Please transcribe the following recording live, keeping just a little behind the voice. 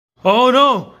Oh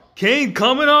no, Kane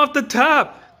coming off the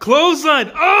top.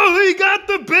 Clothesline. Oh, he got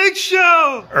the Big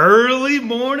Show. Early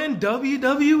morning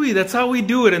WWE. That's how we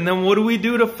do it. And then what do we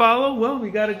do to follow? Well, we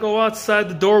got to go outside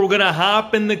the door. We're going to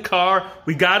hop in the car.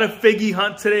 We got a figgy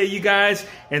hunt today, you guys.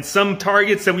 And some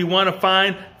targets that we want to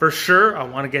find for sure. I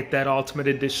want to get that Ultimate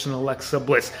Edition Alexa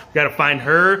Bliss. We got to find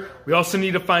her. We also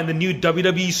need to find the new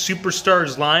WWE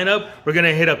Superstars lineup. We're going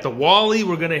to hit up the Wally.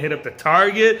 We're going to hit up the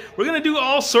Target. We're going to do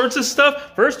all sorts of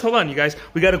stuff. First, hold on, you guys.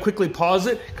 We got to quickly pause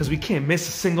it because we can't miss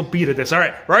a single beat of this. All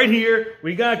right, right here,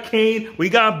 we got Kane. We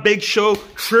got Big Show.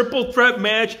 Triple threat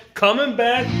match coming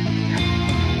back.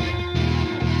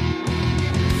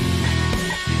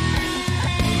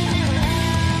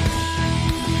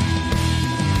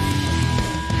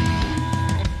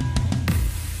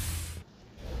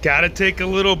 Gotta take a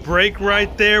little break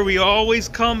right there. We always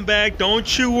come back.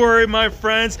 Don't you worry, my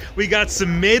friends. We got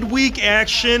some midweek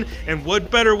action, and what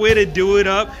better way to do it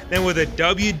up than with a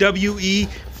WWE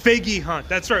figgy hunt.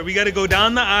 That's right. We got to go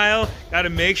down the aisle. Got to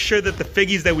make sure that the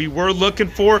figgies that we were looking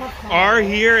for are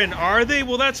here. And are they?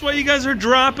 Well, that's why you guys are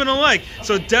dropping a like.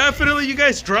 So definitely you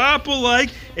guys drop a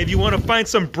like if you want to find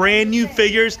some brand new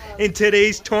figures in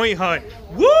today's toy hunt.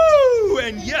 Woo!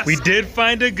 And yes, we did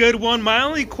find a good one. My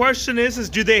only question is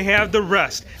do they have the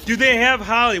rest? Do they have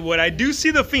Hollywood? I do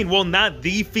see the Fiend. Well, not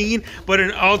the Fiend, but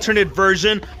an alternate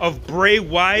version of Bray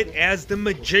Wyatt as the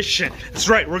Magician. That's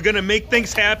right. We're going to make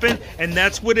things happen, and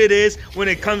that's what it is when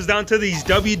it comes down to these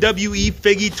WWE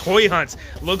figgy toy hunts.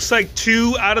 Looks like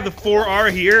 2 out of the 4 are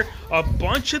here. A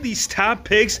bunch of these top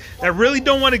picks that really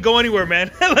don't want to go anywhere, man.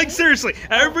 Like, seriously,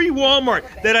 every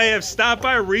Walmart that I have stopped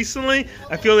by recently,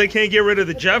 I feel they can't get rid of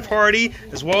the Jeff Hardy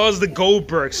as well as the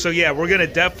Goldbergs. So, yeah, we're going to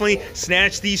definitely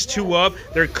snatch these 2 up.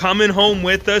 They're coming home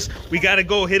with us. We got to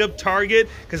go hit up Target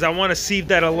because I want to see if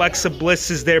that Alexa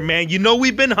Bliss is there, man. You know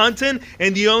we've been hunting,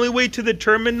 and the only way to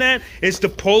determine that is to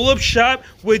pull up shop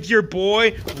with your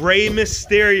boy, Rey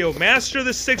Mysterio. Master of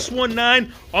the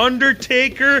 619,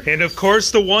 Undertaker, and, of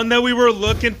course, the one that we were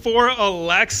looking for,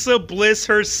 Alexa Bliss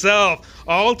herself.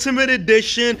 Ultimate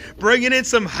Edition, bringing in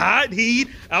some hot heat,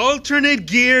 alternate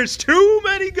gears, too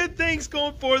many good things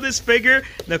going for this figure.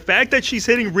 And the fact that she's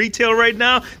hitting retail right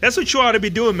now, that's what you ought to be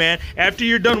doing, man. After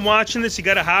you're done watching this, you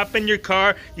got to hop in your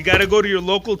car, you got to go to your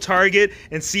local Target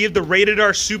and see if the Rated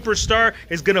R Superstar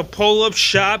is going to pull up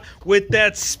shop with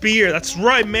that spear. That's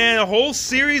right, man. A whole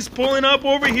series pulling up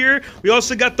over here. We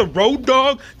also got the Road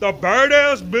Dogg, the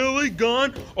badass Billy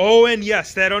Gunn. Oh, and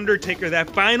yes, that Undertaker, that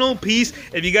final piece.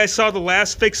 If you guys saw the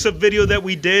last fix-up video that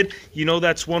we did, you know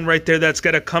that's one right there that's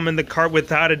got to come in the cart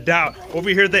without a doubt.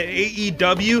 Over here, the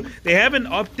AEW, they haven't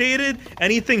updated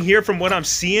anything here from what I'm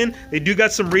seeing. They do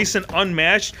got some recent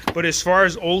unmatched, but as far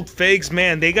as old figs,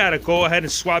 man, they got to go ahead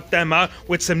and swap them out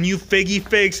with some new figgy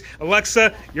figs.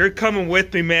 Alexa, you're coming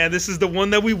with me, man. This is the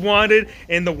one that we wanted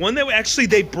and the one that actually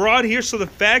they brought here. So the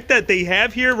fact that they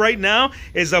have here right now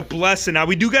is a blessing. Now,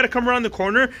 we do got to come around the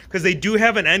corner because they do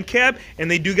have an end cap and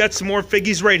they do got some more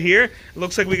figgies right here. It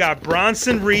looks like we got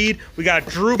Bronson Reed, we got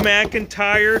Drew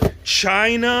McIntyre,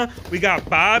 Chyna, we got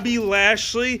Bobby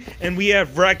Lashley, and we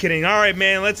have Reckoning. All right,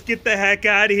 man, let's get the heck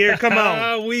out of here. Come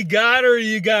on. We got her,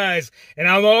 you guys. And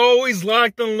I'm always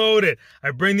locked and loaded.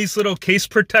 I bring these little case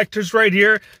protectors right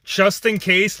here just in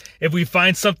case if we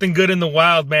find something good in the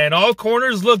wild, man. All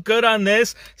corners look good on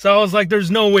this, so I was like,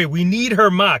 there's no way. We need her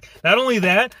mock. Not only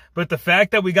that, but the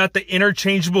fact that we got the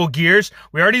interchangeable gears,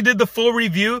 we already did the full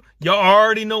review. You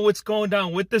already know what's going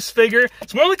down with this figure.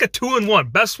 It's more like a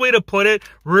 2-in-1. Best way to put it.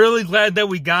 Really glad that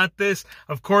we got this.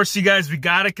 Of course, you guys, we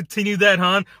got to continue that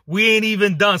hunt. We ain't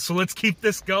even done, so let's keep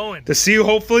this going. To see,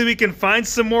 hopefully, we can find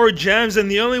some more gems,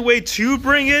 and the only way to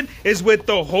bring it is with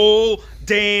the whole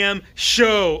damn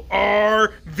show.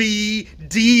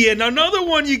 RVD. And another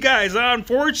one, you guys.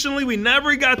 Unfortunately, we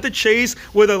never got the chase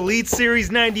with Elite Series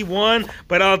 91,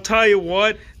 but I'll tell you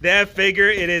what, that figure,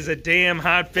 it is a damn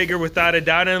hot figure without a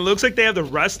doubt. And it looks like they have the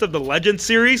rest of the Legend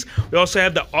series. We also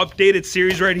have the updated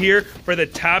series right here for the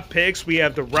top picks. We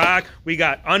have The Rock, we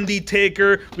got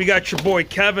Undertaker, we got your boy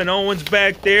Kevin Owens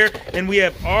back there, and we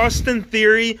have Austin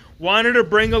Theory. Wanted to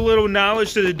bring a little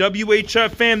knowledge to the WHF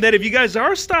fam that if you guys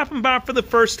are stopping by for the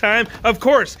first time, of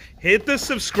course, hit the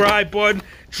subscribe button,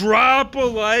 drop a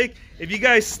like. If you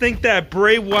guys think that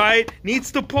Bray Wyatt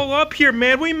needs to pull up here,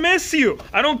 man, we miss you.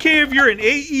 I don't care if you're an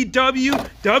AEW,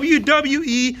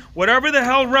 WWE, whatever the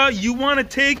hell route you want to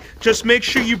take, just make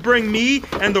sure you bring me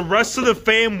and the rest of the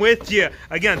fam with you.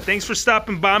 Again, thanks for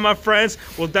stopping by, my friends.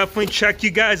 We'll definitely check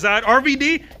you guys out.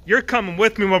 RVD, you're coming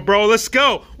with me, my bro. Let's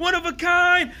go. One of a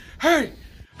kind. Hey.